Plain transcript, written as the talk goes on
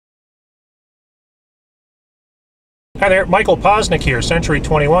Hi there, Michael Poczynek here, Century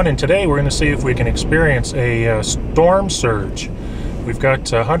 21, and today we're going to see if we can experience a storm surge. We've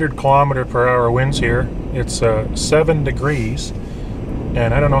got 100 km/h winds here. It's 7 degrees,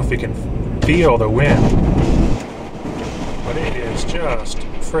 and I don't know if you can feel the wind, but it is just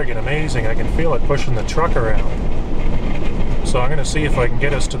friggin' amazing. I can feel it pushing the truck around. So I'm going to see if I can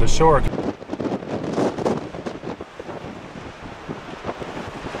get us to the shore.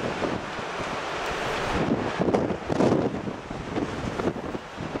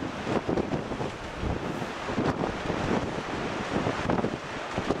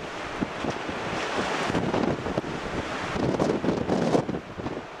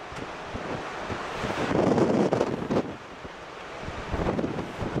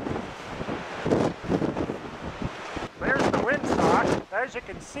 As you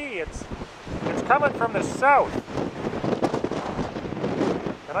can see, it's coming from the south,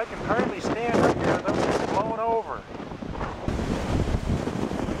 and I can hardly stand right here without getting blown over.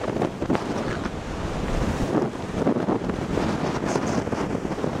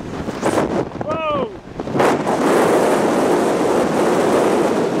 Whoa!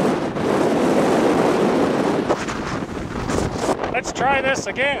 Let's try this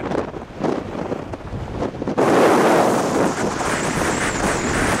again.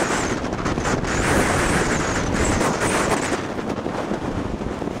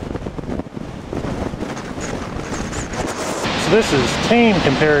 This is tame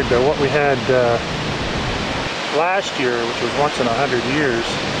compared to what we had last year, which was once in 100 years.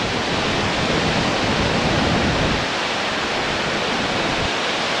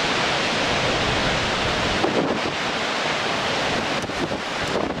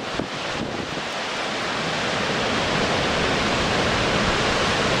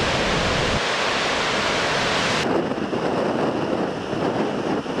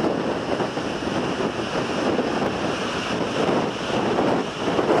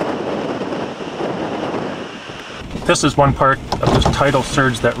 This is one part of this tidal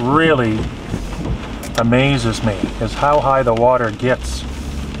surge that really amazes me, is how high the water gets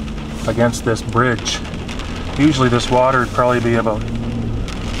against this bridge. Usually this water would probably be about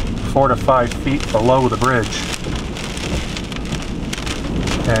 4 to 5 feet below the bridge.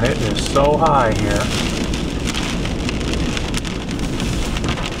 And it is so high here.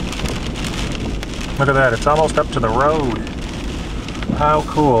 Look at that, it's almost up to the road. How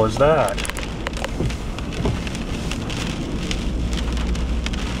cool is that?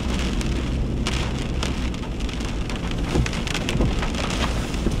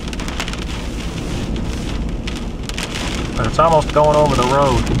 But it's almost going over the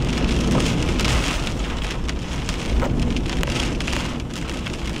road.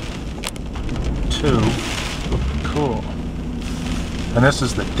 Cool. And this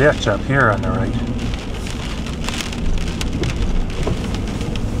is the ditch up here on the right.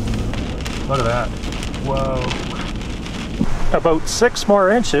 Look at that. Whoa. About 6 more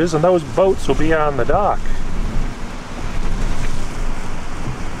inches and those boats will be on the dock.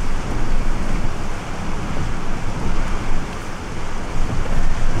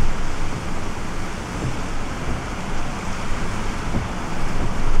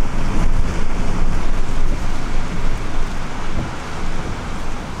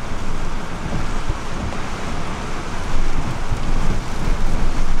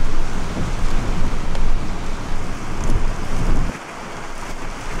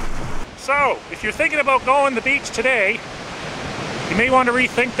 So, if you're thinking about going to the beach today, you may want to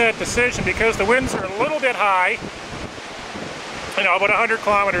rethink that decision because the winds are a little bit high, you know, about 100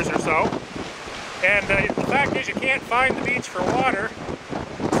 kilometers or so. And the fact is you can't find the beach for water,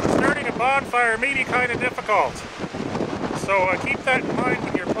 so starting a bonfire may be kind of difficult. So keep that in mind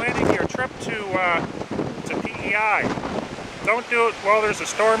when you're planning your trip to PEI. Don't do it while there's a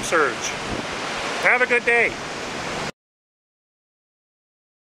storm surge. Have a good day.